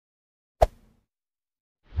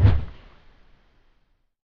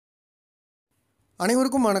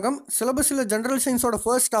அனைவருக்கும் வணக்கம். சிலபஸில் ஜென்ரல் சயின்ஸோட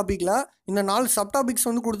ஃபர்ஸ்ட் டாப்பிக்கில் இந்த 4 சப் டாபிக்ஸ்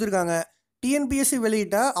வந்து கொடுத்துருக்காங்க. டிஎன்பிஎஸ்சி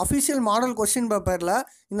வெளியிட்ட அஃபிஷியல் மாடல் கொஸ்டின் பேப்பரில்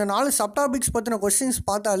இந்த 4 சப் டாபிக்ஸ் பற்றின கொஸ்டின்ஸ்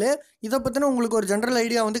பார்த்தாலே இதை பற்றின உங்களுக்கு ஒரு ஜென்ரல்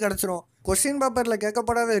ஐடியா வந்து கிடச்சிரும். கொஸ்டின் பேப்பரில்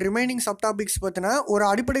கேட்கப்படாத ரிமைனிங் சப் டாபிக்ஸ் பற்றின ஒரு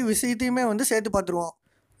அடிப்படை விஷயத்தையுமே வந்து சேர்த்து பார்த்துருவோம்.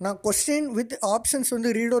 நான் கொஸ்டின் வித் ஆப்ஷன்ஸ்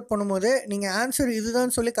வந்து ரீட் அவுட் பண்ணும்போது நீங்கள் ஆன்சர்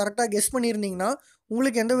இதுதான் சொல்லி கரெக்டாக கெஸ் பண்ணியிருந்தீங்கன்னா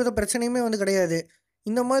உங்களுக்கு எந்த வித பிரச்சனையுமே வந்து கிடையாது.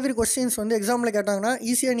 இந்த மாதிரி கொஸ்டின்ஸ் வந்து எக்ஸாமில் கேட்டாங்கன்னா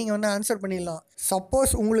ஈஸியாக நீங்கள் வந்து ஆன்சர் பண்ணிடலாம்.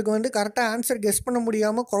 சப்போஸ் உங்களுக்கு வந்து கரெக்டாக ஆன்சர் கெஸ் பண்ண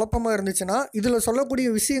முடியாமல் குழப்பமாக இருந்துச்சுன்னா இதில் சொல்லக்கூடிய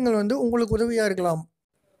விஷயங்கள் வந்து உங்களுக்கு உதவியாக இருக்கலாம்.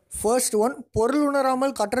 ஃபர்ஸ்ட் ஒன், பொருள்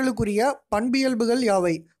உணராமல் கற்றலுக்குரிய பண்பியல்புகள்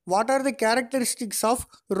யாவை? What are the characteristics of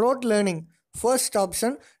road learning? First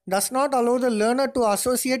option, does not அலோw the learner to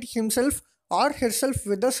associate himself R herself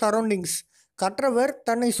with the surroundings. கற்றவர்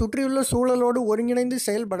தன்னை சுற்றியுள்ள சூழலோடு ஒருங்கிணைந்து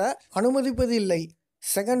செயல்பட அனுமதிப்பது இல்லை.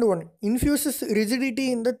 செகண்ட் ஒன், இன்ஃபியூசஸ் ரிஜிடிட்டி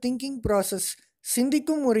இன் த திங்கிங் ப்ராசஸ்.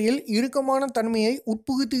 சிந்திக்கும் முறையில் இறுக்கமான தன்மையை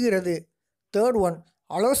உட்புகுத்துகிறது. Third one,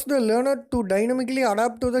 allows the learner to dynamically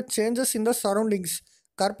adapt to the changes in the surroundings.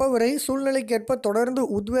 கற்பவரை சூழ்நிலைக்கேற்ப தொடர்ந்து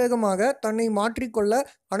உத்வேகமாக தன்னை மாற்றிக்கொள்ள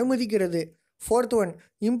அனுமதிக்கிறது. ஃபோர்த் ஒன்,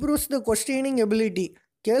 இம்ப்ரூவ்ஸ் த கொஸ்டினிங் எபிலிட்டி.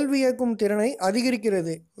 கேள்வி கேட்கும் திறனை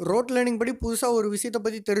அதிகரிக்கிறது. ரோட் லேர்னிங் படி புதுசாக ஒரு விஷயத்தை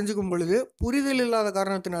பற்றி தெரிஞ்சுக்கும் பொழுது புரிதல் இல்லாத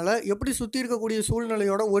காரணத்தினால எப்படி சுற்றி இருக்கக்கூடிய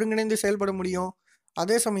சூழ்நிலையோட ஒருங்கிணைந்து செயல்பட முடியும்?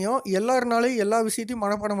 அதே சமயம் எல்லாருனாலும் எல்லா விஷயத்தையும்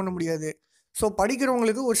மனப்பாடம் பண்ண முடியாது. ஸோ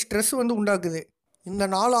படிக்கிறவங்களுக்கு ஒரு ஸ்ட்ரெஸ் வந்து உண்டாக்குது. இந்த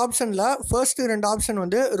 4 ஆப்ஷனில் ஃபர்ஸ்ட் 2 ஆப்ஷன்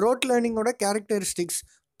வந்து ரோட் லேர்னிங்கோட கேரக்டரிஸ்டிக்ஸ்,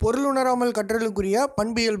 பொருள் உணராமல் கற்றலுக்குரிய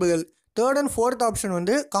பண்பியல்புகள். தேர்ட் அண்ட் ஃபோர்த் ஆப்ஷன்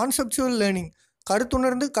வந்து கான்செப்சுவல் லேர்னிங்,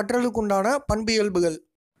 கருத்துணர்ந்து கற்றலுக்குண்டான பண்பியல்புகள்.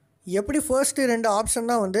 எப்படி ஃபர்ஸ்ட் 2 ஆப்ஷன்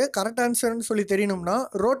தான் வந்து கரெக்ட் ஆன்சர்னு சொல்லி தெரியணும்னா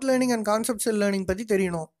road learning and conceptual learning பற்றி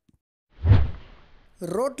தெரியணும்.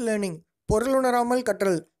 ரோட் லேர்னிங், பொருள் உணராமல்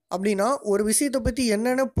கற்றல் அப்படின்னா ஒரு விஷயத்தை பற்றி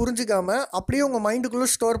என்னென்ன புரிஞ்சிக்காம அப்படியே உங்கள் மைண்டுக்குள்ளே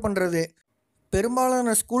ஸ்டோர் பண்ணுறது.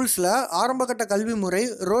 பெரும்பாலான ஸ்கூல்ஸில் ஆரம்பகட்ட கல்வி முறை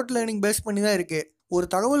ரோட் லேர்னிங் பேஸ் பண்ணி தான் இருக்குது. ஒரு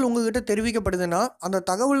தகவல் உங்ககிட்ட தெரிவிக்கப்படுதுன்னா அந்த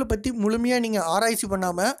தகவலை பற்றி முழுமையாக நீங்கள் ஆராய்ச்சி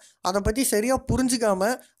பண்ணாமல் அதை பற்றி சரியாக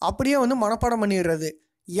புரிஞ்சிக்காமல் அப்படியே வந்து மனப்பாடம் பண்ணிடுறது.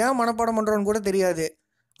 ஏன் மனப்பாடம் பண்ணுறோன்னு கூட தெரியாது.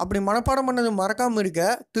 அப்படி மனப்பாடம் பண்ணது மறக்காமல் இருக்க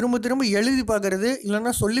திரும்ப திரும்ப எழுதி பார்க்குறது,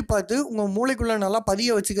 இல்லைன்னா சொல்லி பார்த்து உங்கள் மூளைக்குள்ளே நல்லா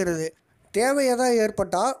பதிய வச்சுக்கிறது. தேவை எதாவது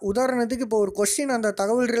ஏற்பட்டால், உதாரணத்துக்கு இப்போ ஒரு கொஸ்டின் அந்த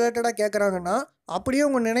தகவல் ரிலேட்டடாக கேட்குறாங்கன்னா அப்படியே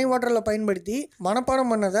உங்கள் நினைவாற்றலை பயன்படுத்தி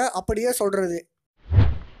மனப்பாடம் பண்ணதை அப்படியே சொல்கிறது.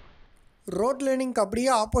 ரோட் லேர்னிங்க்கு அப்படியே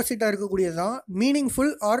ஆப்போசிட்டாக இருக்கக்கூடியது தான்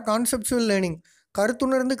மீனிங்ஃபுல் ஆர் கான்செப்சுவல் லேர்னிங்,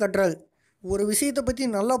 கருத்துணர்ந்து கற்றல். ஒரு விஷயத்தை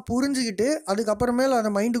பற்றி நல்லா புரிஞ்சுக்கிட்டு அதுக்கப்புறமேல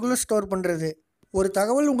அதை மைண்டுக்குள்ளே ஸ்டோர் பண்ணுறது. ஒரு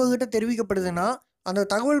தகவல் உங்கள்கிட்ட தெரிவிக்கப்படுதுன்னா அந்த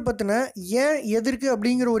தகவல் பற்றின ஏன் எதற்கு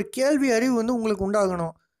அப்படிங்கிற ஒரு கேள்வி அறிவு வந்து உங்களுக்கு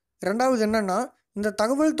உண்டாகணும். ரெண்டாவது என்னென்னா, இந்த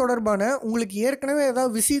தகவல் தொடர்பான உங்களுக்கு ஏற்கனவே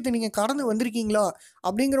ஏதாவது விஷயத்தை நீங்கள் கடந்து வந்திருக்கீங்களா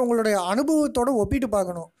அப்படிங்கிற உங்களுடைய அனுபவத்தோடு ஒப்பிட்டு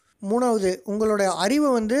பார்க்கணும். மூணாவது, உங்களுடைய அறிவை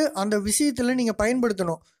வந்து அந்த விஷயத்தில் நீங்கள்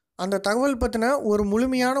பயன்படுத்தணும். அந்த தகவல் பற்றின ஒரு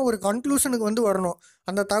முழுமையான ஒரு கன்க்ளூஷனுக்கு வந்து வரணும்.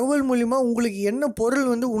 அந்த தகவல் மூலிமா உங்களுக்கு என்ன பொருள்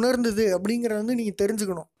வந்து உணர்ந்தது அப்படிங்கிறத வந்து நீங்கள்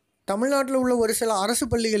தெரிஞ்சுக்கணும். தமிழ்நாட்டில் உள்ள ஒரு சில அரசு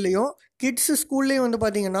பள்ளிகள்லேயும் கிட்ஸு ஸ்கூல்லேயும் வந்து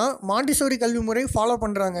பார்த்திங்கன்னா மாண்டிசோரி கல்வி முறை ஃபாலோ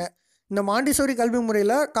பண்ணுறாங்க. இந்த மாண்டிசோரி கல்வி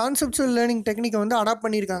முறையில் கான்செப்சுவல் லேர்னிங் டெக்னிக்கை வந்து அடாப்ட்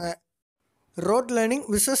பண்ணியிருக்காங்க. Road learning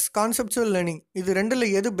versus conceptual learning, இது ரெண்டில்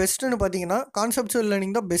எது பெஸ்ட்டுன்னு பார்த்தீங்கன்னா கான்செப்சுவல்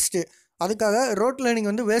லேர்னிங் தான் பெஸ்ட்டு. அதுக்காக ரோட் லேர்னிங்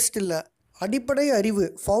வந்து வேஸ்ட் இல்லை. அடிப்படை அறிவு,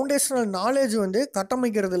 ஃபவுண்டேஷனல் நாலேஜ் வந்து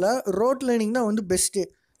கட்டமைக்கிறதுல ரோட் லேர்னிங் தான் வந்து பெஸ்ட்டு.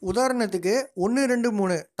 உதாரணத்துக்கு 1, 2,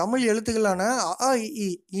 3 தமிழ் எழுத்துக்களான அ, இ,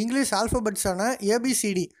 இங்கிலீஷ் ஆல்ஃபபெட்ஸான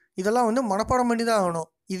ஏபிசிடி இதெல்லாம் வந்து மனப்பாடம் பண்ணி தான் ஆகணும்.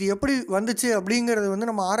 இது எப்படி வந்துச்சு அப்படிங்கிறது வந்து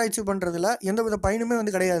நம்ம ஆராய்ச்சி பண்ணுறதுல எந்தவித பயனுமே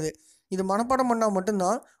வந்து கிடையாது. இது மனப்பாடம் பண்ணால்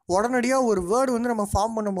மட்டும்தான் உடனடியாக ஒரு வேர்டு வந்து நம்ம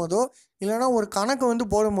ஃபார்ம் பண்ணும் போதோ இல்லைனா ஒரு கணக்கு வந்து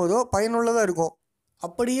போடும் போதோ பயனுள்ளதாக இருக்கும்.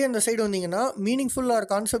 அப்படியே இந்த சைடு வந்தீங்கன்னா மீனிங்ஃபுல் ஆர்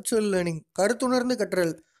கான்செப்சுவல் லேர்னிங், கருத்துணர்ந்து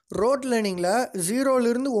கற்றல். ரோட் லேர்னிங்கில்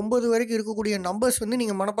 0லேருந்து 9 வரைக்கும் இருக்கக்கூடிய நம்பர்ஸ் வந்து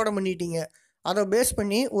நீங்கள் மனப்பாடம் பண்ணிட்டீங்க. அதை பேஸ்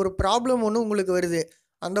பண்ணி ஒரு ப்ராப்ளம் ஒன்று உங்களுக்கு வருது.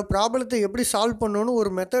 அந்த ப்ராப்ளத்தை எப்படி சால்வ் பண்ணணும்னு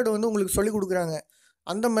ஒரு மெத்தட் வந்து உங்களுக்கு சொல்லி கொடுக்குறாங்க.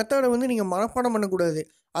 அந்த மெத்தடை வந்து நீங்கள் மனப்பாடம் பண்ணக்கூடாது.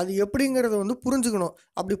 அது எப்படிங்கிறத வந்து புரிஞ்சுக்கணும்.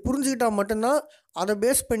 அப்படி புரிஞ்சுக்கிட்டால் மட்டும்தான் அதை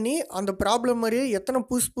பேஸ் பண்ணி அந்த ப்ராப்ளம் மாதிரியே எத்தனை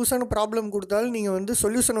புதுசான ப்ராப்ளம் கொடுத்தாலும் நீங்கள் வந்து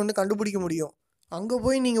சொல்யூஷன் வந்து கண்டுபிடிக்க முடியும். அங்கே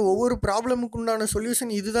போய் நீங்கள் ஒவ்வொரு ப்ராப்ளமுக்கு உண்டான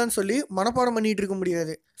சொல்யூஷன் இதுதான் சொல்லி மனப்பாடம் பண்ணிகிட்டு இருக்க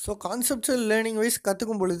முடியாது. ஸோ கான்செப்சுவல் லேர்னிங் வைஸ்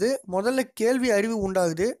கற்றுக்கும் பொழுது முதல்ல கேள்வி அறிவு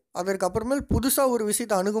உண்டாகுது. அதற்கப்புறமேல் புதுசாக ஒரு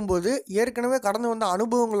விஷயத்தை அணுகும்போது ஏற்கனவே கடந்து வந்த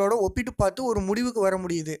அனுபவங்களோட ஒப்பிட்டு பார்த்து ஒரு முடிவுக்கு வர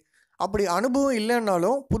முடியுது. அப்படி அனுபவம்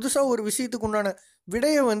இல்லைன்னாலும் புதுசாக ஒரு விஷயத்துக்கு உண்டான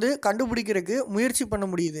விடையை வந்து கண்டுபிடிக்கிறதுக்கு முயற்சி பண்ண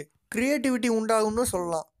முடியுது. க்ரியேட்டிவிட்டி உண்டாகும்னு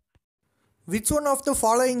சொல்லலாம். Which one of the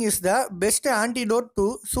following is the best antidote to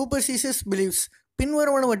superstitious believes?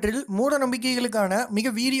 பின்வருவனவற்றில் மூட நம்பிக்கைகளுக்கான மிக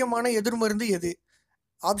வீரியமான எதிர்மருந்து எது?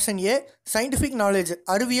 ஆப்ஷன் ஏ, சயின்டிஃபிக் நாலேஜ்,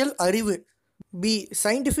 அறிவியல் அறிவு. பி,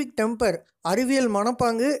 சயின்டிஃபிக் டெம்பர், அறிவியல்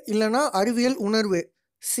மனப்பாங்கு இல்லைனா அறிவியல் உணர்வு.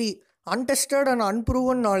 சி, அன்டெஸ்டட் அண்ட்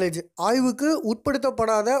அன்ப்ரூவன் நாலேஜ், ஆய்வுக்கு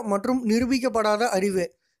உட்படுத்தப்படாத மற்றும் நிரூபிக்கப்படாத அறிவு.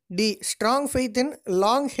 டி. ஸ்ட்ராங் ஃபெய்த் இன்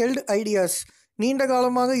லாங் ஹெல்ட் ஐடியாஸ், நீண்ட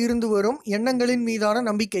காலமாக இருந்து வரும் எண்ணங்களின் மீதான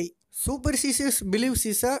நம்பிக்கை. Superstitious believes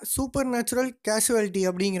is a super natural casualty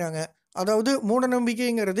அப்படிங்கிறாங்க. அதாவது மூட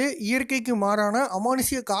நம்பிக்கைங்கிறது இயற்கைக்கு மாறான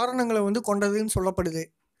அமானுஷ்ய காரணங்களை கொண்டதுன்னு சொல்லப்படுது.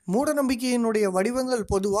 மூட நம்பிக்கையினுடைய வடிவங்கள்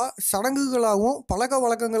பொதுவாக சடங்குகளாகவும் பழக்க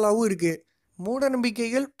வழக்கங்களாகவும் இருக்குது. மூட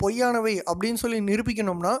நம்பிக்கைகள் பொய்யானவை அப்படின்னு சொல்லி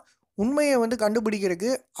நிரூபிக்கணும்னா உண்மையை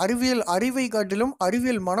கண்டுபிடிக்கிறதுக்கு அறிவை காட்டிலும்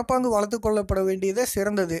அறிவியல் மனப்பாங்கு வளர்த்து கொள்ளப்பட வேண்டியதே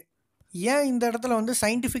சிறந்தது. ஏன் இந்த இடத்துல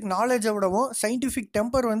சயின்டிஃபிக் நாலேஜை விடவும் சயின்டிஃபிக்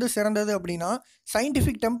டெம்பர் சிறந்தது அப்படின்னா,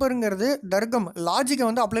 சயின்டிஃபிக் டெம்பருங்கிறது தர்க்கம் லாஜிக்கை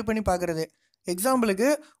அப்ளை பண்ணி பார்க்குறது. எக்ஸாம்பிளுக்கு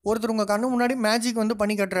ஒருத்தர் உங்கள் கண்ணு முன்னாடி மேஜிக்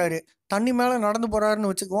பண்ணி கட்டுறாரு, தண்ணி மேலே நடந்து போகிறாருன்னு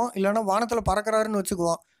வச்சுக்குவோம், இல்லைனா வானத்தில் பறக்கிறாருன்னு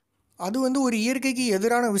வச்சுக்குவோம். அது ஒரு இயற்கைக்கு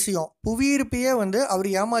எதிரான விஷயம். புவியீர்ப்பையே அவர்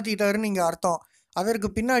ஏமாற்றிட்டாருன்னு இங்கே அர்த்தம். அதற்கு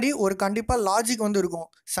பின்னாடி ஒரு கண்டிப்பாக லாஜிக் இருக்கும்.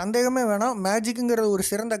 சந்தேகமே வேணாம், மேஜிக்குங்கிறது ஒரு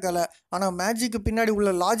சிறந்த கலை. ஆனால் மேஜிக்கு பின்னாடி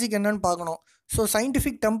உள்ள லாஜிக் என்னன்னு பார்க்கணும். ஸோ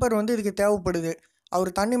சயின்டிஃபிக் டெம்பர் இதுக்கு தேவைப்படுது. அவர்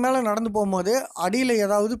தண்ணி மேலே நடந்து போகும்போது அடியில்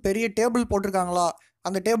ஏதாவது பெரிய டேபிள் போட்டிருக்காங்களா,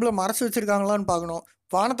 அந்த டேபிளை மறைச்சி வச்சுருக்காங்களான்னு பார்க்கணும்.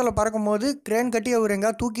 வானத்தில் பறக்கும்போது கிரேன் கட்டி அவர்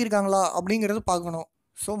எங்கேயா தூக்கியிருக்காங்களா அப்படிங்கிறது பார்க்கணும்.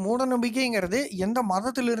 ஸோ மூட நம்பிக்கைங்கிறது எந்த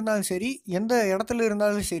மதத்தில் இருந்தாலும் சரி, எந்த இடத்துல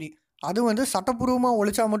இருந்தாலும் சரி, அது சட்டப்பூர்வமாக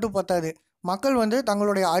ஒழிச்சா மட்டும் பத்தாது. மக்கள்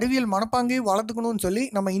தங்களுடைய அறிவியல் மனப்பாங்கையும் வளர்த்துக்கணும்னு சொல்லி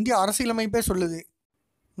நம்ம இந்திய அரசியலமைப்பே சொல்லுது.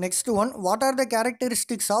 Next one, what are the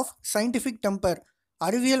characteristics of scientific temper?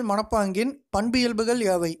 அறிவியல் மனப்பாங்கின் பண்பியல்புகள்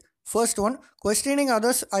யாவை? First one, questioning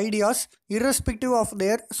others ideas irrespective of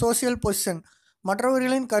their social position.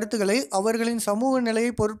 மற்றவர்களின் கருத்துக்களை அவர்களின் சமூக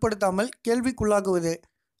நிலையை பொருட்படுத்தாமல் கேள்விக்குள்ளாக்குவது.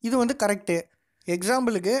 இது கரெக்டு.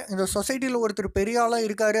 எக்ஸாம்பிளுக்கு, இந்த சொசைட்டியில் ஒருத்தர் பெரிய ஆளாக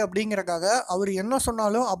இருக்காரு அப்படிங்கிறக்காக அவர் என்ன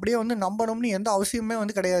சொன்னாலும் அப்படியே நம்பணும்னு எந்த அவசியமே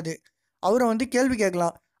கிடையாது. அவரை கேள்வி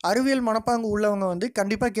கேட்கலாம். அறிவியல் மனப்பாங்கு உள்ளவங்க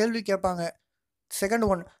கண்டிப்பாக கேள்வி கேட்பாங்க. Second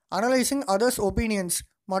one, analysing others opinions.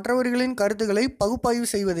 மற்றவர்களின் கருத்துக்களை பகுப்பாய்வு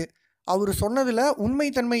செய்வது. அவர் சொன்னதில்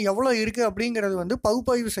உண்மைத்தன்மை எவ்வளோ இருக்குது அப்படிங்கிறது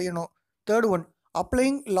பகுப்பாய்வு செய்யணும். Third one,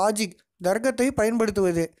 அப்ளைங் logic. தர்க்கத்தை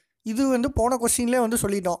பயன்படுத்துவது. இது போன கொஸ்டின்லேயே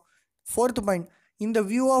சொல்லிட்டோம். Fourth point, in the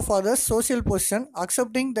view of others' social position,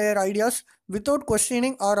 accepting their ideas without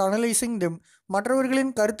questioning or analyzing them.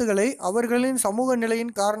 மற்றவர்களின் கருத்துக்களை அவர்களின் சமூக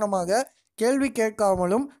நிலையின் காரணமாக கேள்வி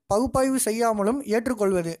கேட்காமலும் பகுப்பாய்வு செய்யாமலும்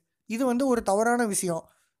ஏற்றுக்கொள்வது. இது ஒரு தவறான விஷயம்.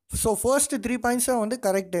 So first 3 பாயிண்ட்ஸும்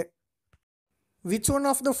correct. Which one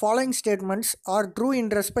of the following statements are true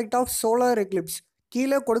in respect of solar Eclipse?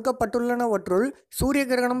 கீழே கொடுக்கப்பட்டுள்ளனவற்றுள் சூரிய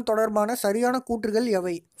கிரகணம் தொடர்பான சரியான கூற்றுகள்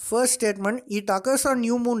எவை? First statement, it occurs on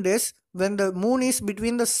new moon days when the moon is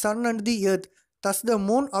between the sun and the earth. Thus the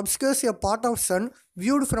moon obscures a part of sun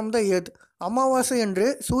viewed from the earth. அமாவாசை என்று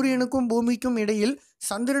சூரியனுக்கும் பூமிக்கும் இடையில்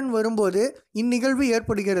சந்திரன் வரும்போது இந்நிகழ்வு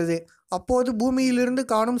ஏற்படுகிறது. அப்போது பூமியிலிருந்து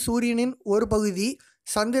காணும் சூரியனின் ஒரு பகுதி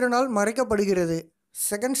சந்திரனால் மறைக்கப்படுகிறது.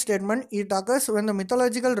 Second statement, it occurs when the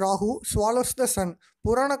mythological Rahu swallows the sun.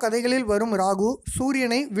 புராண கதைகளில் வரும் ராகு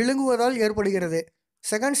சூரியனை விழுங்குவதால் ஏற்படுகிறது.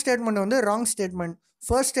 Second statement wrong statement.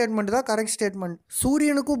 First statement தான் கரெக்ட் ஸ்டேட்மெண்ட்.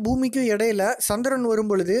 சூரியனுக்கும் பூமிக்கும் இடையில சந்திரன் வரும்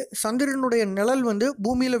பொழுது சந்திரனுடைய நிழல்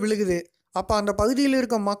பூமியில் விழுகுது. அப்போ அந்த பகுதியில்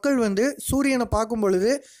இருக்க மக்கள் சூரியனை பார்க்கும்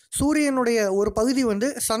பொழுது சூரியனுடைய ஒரு பகுதி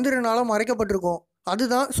சந்திரனால் மறைக்கப்பட்டிருக்கும்.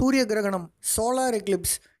 அதுதான் சூரிய கிரகணம், சோலார்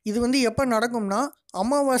எக்லிப்ஸ். இது எப்போ நடக்கும்னா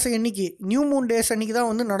அமாவாசை அன்னைக்கு, நியூ மூன் டேஸ் அன்னைக்கு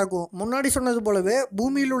தான் நடக்கும். முன்னாடி சொன்னது போலவே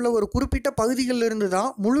பூமியில் உள்ள ஒரு குறிப்பிட்ட பகுதிகளில் இருந்து தான்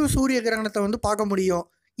முழு சூரிய கிரகணத்தை பார்க்க முடியும்.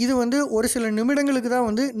 இது ஒரு சில நிமிடங்களுக்கு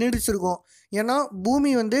தான் நீடிச்சிருக்கும். ஏன்னா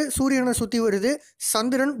பூமி சூரியனை சுற்றி வருது,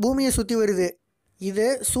 சந்திரன் பூமியை சுற்றி வருது. இது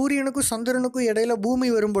சூரியனுக்கும் சந்திரனுக்கும் இடையில பூமி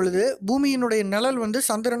வரும் பொழுது பூமியினுடைய நிழல்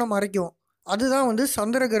சந்திரனை மறைக்கும். அதுதான்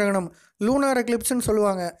சந்திர கிரகணம், லூனார் எக்லிப்ஸ்ன்னு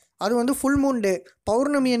சொல்லுவாங்க. அது ஃபுல் மூன் டே,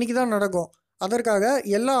 பௌர்ணமி அன்னைக்கு தான் நடக்கும். அதற்காக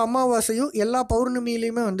எல்லா அமாவாசையும் எல்லா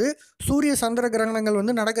பௌர்ணமியிலையுமே சூரிய சந்திர கிரகணங்கள்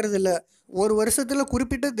நடக்கிறது இல்லை. ஒரு வருஷத்தில்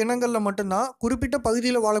குறிப்பிட்ட தினங்களில் மட்டும்தான் குறிப்பிட்ட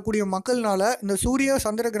பகுதியில் வாழக்கூடிய மக்கள்னால இந்த சூரிய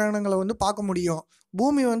சந்திர கிரகணங்களை பார்க்க முடியும்.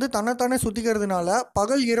 பூமி தன்னைத்தானே சுற்றிக்கிறதுனால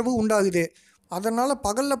பகல் இரவு உண்டாகுது. அதனால்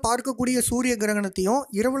பகலில் பார்க்கக்கூடிய சூரிய கிரகணத்தையும்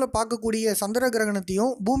இரவில் பார்க்கக்கூடிய சந்திர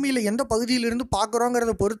கிரகணத்தையும் பூமியில் எந்த பகுதியிலிருந்து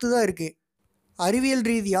பார்க்குறோங்கிறத பொறுத்து தான் இருக்குது. அறிவியல்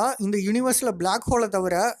ரீதியாக இந்த யூனிவர்ஸில் பிளாக் ஹோலை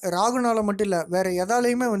தவிர ராகுனால மட்டும் இல்லை, வேறு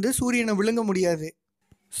எதாலையுமே சூரியனை விழுங்க முடியாது.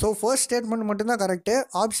 ஸோ ஃபர்ஸ்ட் ஸ்டேட்மெண்ட் மட்டும்தான் correct.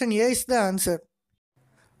 Option A is the answer.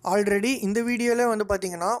 Already இந்த வீடியோவில்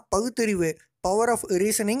பார்த்தீங்கன்னா பகுத்தறிவு, power of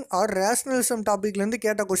reasoning R rationalism டாப்பிக்லேருந்து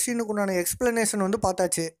கேட்ட கொஸ்டினுக்கு உண்டான எக்ஸ்பிளனேஷன்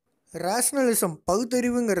பார்த்தாச்சு. ரேஷனலிசம்,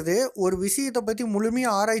 பகுத்தறிவுங்கிறது ஒரு விஷயத்தை பற்றி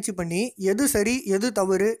முழுமையாக ஆராய்ச்சி பண்ணி எது சரி எது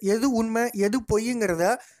தவறு, எது உண்மை எது பொய்ங்கிறத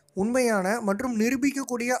உண்மையான மற்றும்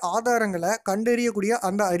நிரூபிக்கக்கூடிய ஆதாரங்களை கண்டறியக்கூடிய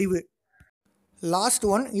அந்த அறிவு. Last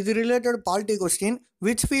one is a related polity question.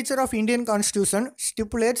 Which feature of Indian Constitution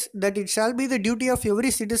stipulates that it shall be the duty of every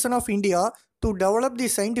citizen of India to develop the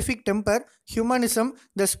scientific temper, humanism,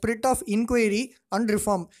 the spirit of inquiry and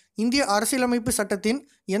reform? இந்திய அரசியலமைப்பு சட்டத்தின்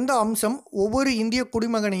எந்த அம்சம் ஒவ்வொரு இந்திய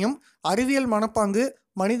குடிமகனையும் அறிவியல் மனப்பாங்கு,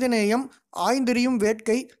 மனிதநேயம், ஆய்ந்தறியும்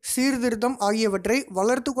வேட்கை, சீர்திருத்தம் ஆகியவற்றை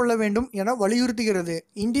வளர்த்து கொள்ள வேண்டும் என வலியுறுத்துகிறது?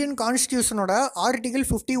 இந்தியன் கான்ஸ்டியூஷனோட ஆர்டிகிள்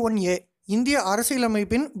 51A இந்திய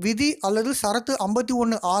அரசியலமைப்பின் விதி அல்லது சரத்து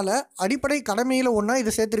 51 ஆல அடிப்படை கடமையில் ஒன்றா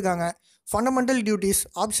இதை சேர்த்துருக்காங்க. ஃபண்டமெண்டல் டியூட்டிஸ்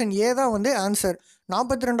ஆப்ஷன் ஏ தான் வந்து ஆன்சர்.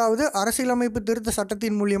 42வது அரசியலமைப்பு திருத்த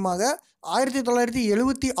சட்டத்தின் மூலியமாக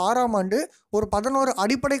 1976ஆம் ஆண்டு ஒரு 11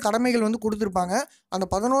 அடிப்படை கடமைகள் வந்து கொடுத்துருப்பாங்க. அந்த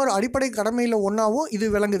 11 அடிப்படை கடமையில் ஒன்றாவும் இது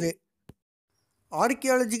விளங்குது.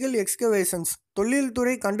 ஆர்கியாலஜிக்கல் எக்ஸ்கவேஷன்ஸ்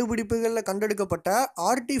தொழில்துறை கண்டுபிடிப்புகளில் கண்டெடுக்கப்பட்ட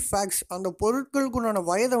ஆர்டிஃபேக்ட்ஸ் அந்த பொருட்களுக்குண்டான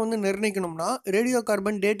வயதை வந்து நிர்ணயிக்கணும்னா ரேடியோ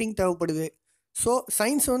கார்பன் டேட்டிங் தேவைப்படுது. ஸோ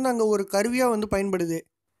சயின்ஸ் வந்து அங்கே ஒரு கருவியாக வந்து பயன்படுது.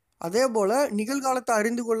 அதே போல் நிகழ்காலத்தை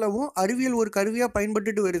அறிந்து கொள்ளவும் அறிவியல் ஒரு கருவியாக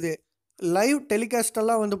பயன்பட்டுட்டு வருது. லைவ்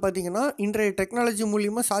டெலிகாஸ்டெல்லாம் வந்து பார்த்திங்கன்னா இன்றைய டெக்னாலஜி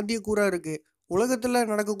மூலிமா சாத்தியக்கூறாக இருக்குது. உலகத்தில்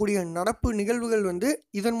நடக்கக்கூடிய நடப்பு நிகழ்வுகள் வந்து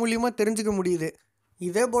இதன் மூலிமா தெரிஞ்சுக்க முடியுது.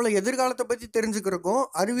 இதே போல் எதிர்காலத்தை பற்றி தெரிஞ்சுக்கிறக்கும்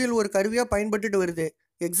அறிவியல் ஒரு கருவியாக பயன்பட்டுட்டு வருது.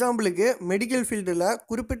 எக்ஸாம்பிளுக்கு மெடிக்கல் ஃபீல்டில்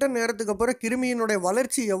குறிப்பிட்ட நேரத்துக்கு அப்புறம் கிருமியினுடைய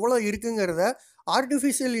வளர்ச்சி எவ்வளோ இருக்குங்கிறத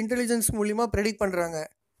ஆர்டிஃபிஷியல் இன்டெலிஜென்ஸ் மூலிமா ப்ரெடிக்ட் பண்ணுறாங்க.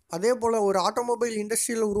 அதே போல் ஒரு ஆட்டோமொபைல்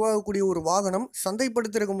இண்டஸ்ட்ரியில் உருவாகக்கூடிய ஒரு வாகனம்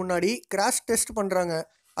சந்தைப்படுத்துறதுக்கு முன்னாடி கிராஷ் டெஸ்ட் பண்ணுறாங்க.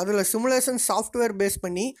 அதில் சிமுலேஷன் சாஃப்ட்வேர் பேஸ்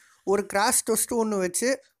பண்ணி ஒரு கிராஷ் டெஸ்ட் ஒன்று வச்சு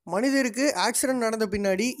மனிதருக்கு ஆக்சிடென்ட் நடந்த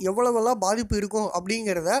பின்னாடி எவ்வளவெல்லாம் பாதிப்பு இருக்கும்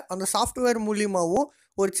அப்படிங்கிறத அந்த சாஃப்ட்வேர் மூலியமாகவும்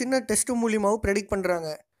ஒரு சின்ன டெஸ்ட் மூலியமாகவும் ப்ரெடிக்ட் பண்ணுறாங்க.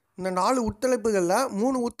 இந்த 4 உத்தலைப்புகளில்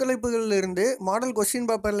 3 உத்தலைப்புகளில் இருந்து மாடல் கொஸ்டின்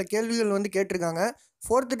பேப்பரில் கேள்விகள் வந்து கேட்டிருக்காங்க.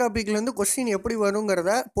 4th டாப்பிக்லேருந்து கொஸ்டின் எப்படி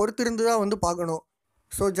வருங்கிறத பொறுத்திருந்து தான் வந்து பார்க்கணும்.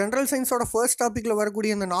 ஸோ ஜென்ரல் சயின்ஸோட ஃபர்ஸ்ட் டாப்பிக்கில்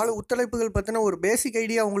வரக்கூடிய இந்த 4 உத்தலைப்புகள் பற்றின ஒரு பேசிக்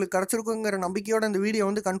ஐடியா உங்களுக்கு கிடச்சிருக்குங்கிற நம்பிக்கையோட இந்த வீடியோ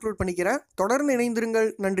வந்து கன்க்ளூட் பண்ணிக்கிறேன். தொடர்ந்து இணைந்திருங்கள்.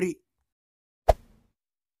 நன்றி.